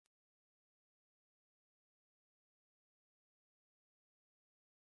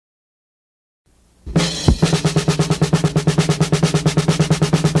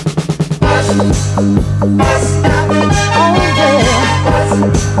Oh yeah.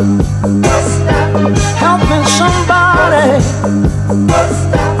 Helping somebody.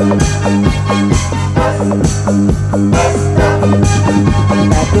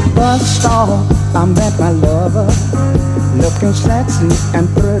 At the bus stop, I met my lover, looking sexy and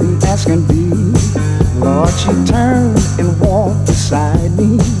pretty as can be. Lord, she turned and walked beside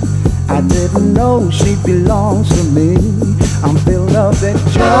me. I didn't know she belongs to me. I'm filled up with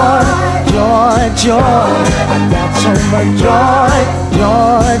joy, joy, joy. I got so much joy,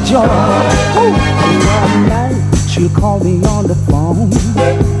 joy, joy. One night she'll call me on the phone,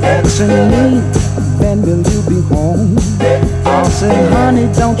 asking me, when will you be home? I'll say, honey,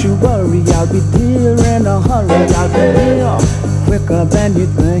 don't you worry, I'll be there in a hurry. I'll be there quicker than you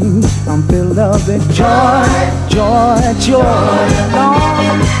think. I'm filled up with joy, joy, joy.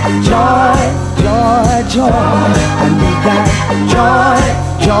 Lord, joy, joy, joy. And you got joy,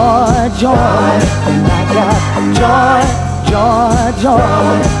 joy, joy. And I got joy, joy,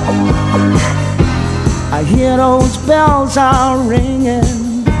 joy. I hear those bells are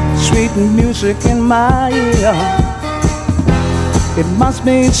ringing, sweet music in my ear. It must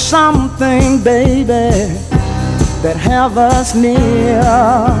be something, baby, that have us near.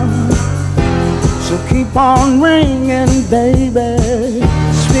 So keep on ringing, baby,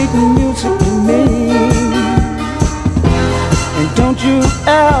 sweet music to me. And don't you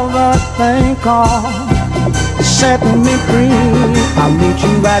ever think of setting me free. I'll meet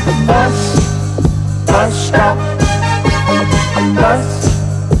you at the bus stop, bus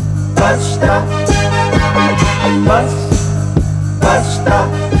stop, bus stop,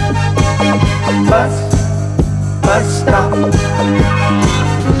 bus stop.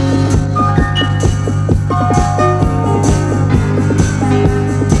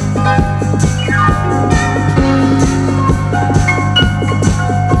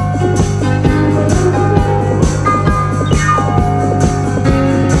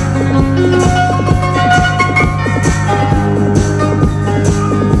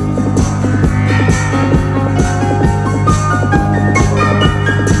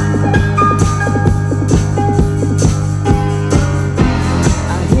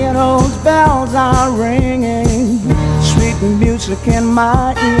 Are ringing, sweet music in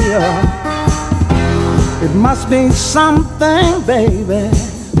my ear. It must be something, baby,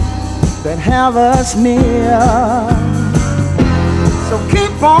 that have us near. So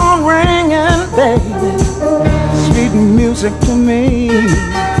keep on ringing, baby, sweet music to me.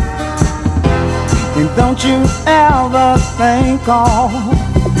 And don't you ever think of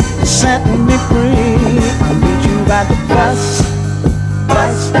setting me free. I'll meet you at the bus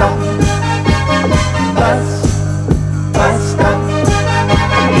stop. Bus stop,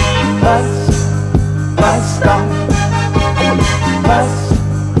 bus stop,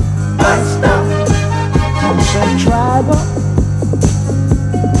 bus stop. I said, driver,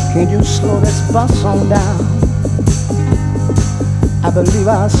 can you slow this bus on down? I believe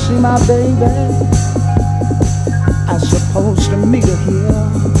I see my baby. I'm supposed to meet her here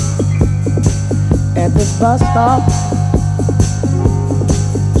at this bus stop.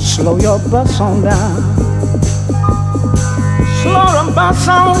 Slow your bus on down. Slow the bus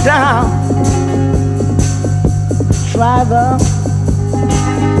on down. Driver.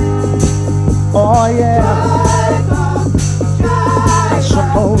 Oh yeah. I'm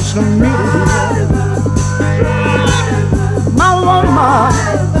supposed to meet you. My woman.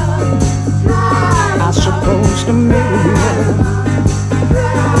 I'm supposed to meet you.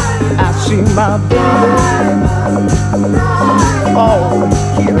 I see my baby. Oh,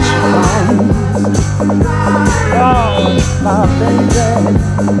 here she comes. Oh, my baby.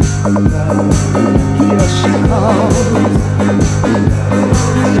 Here she comes.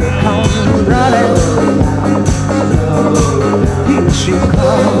 She comes running. Here she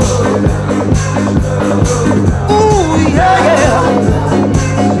comes. Ooh, yeah, yeah.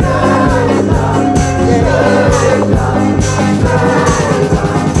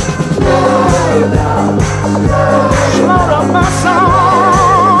 Slow down my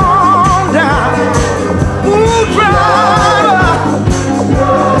song.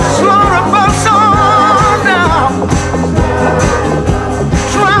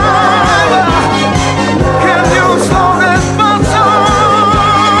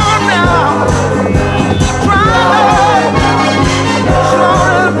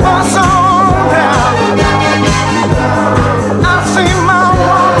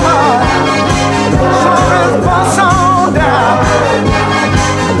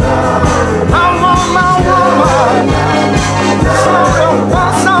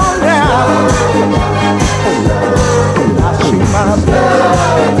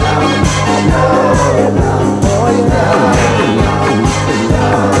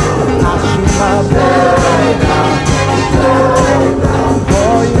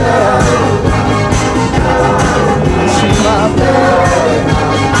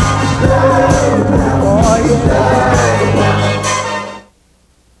 love.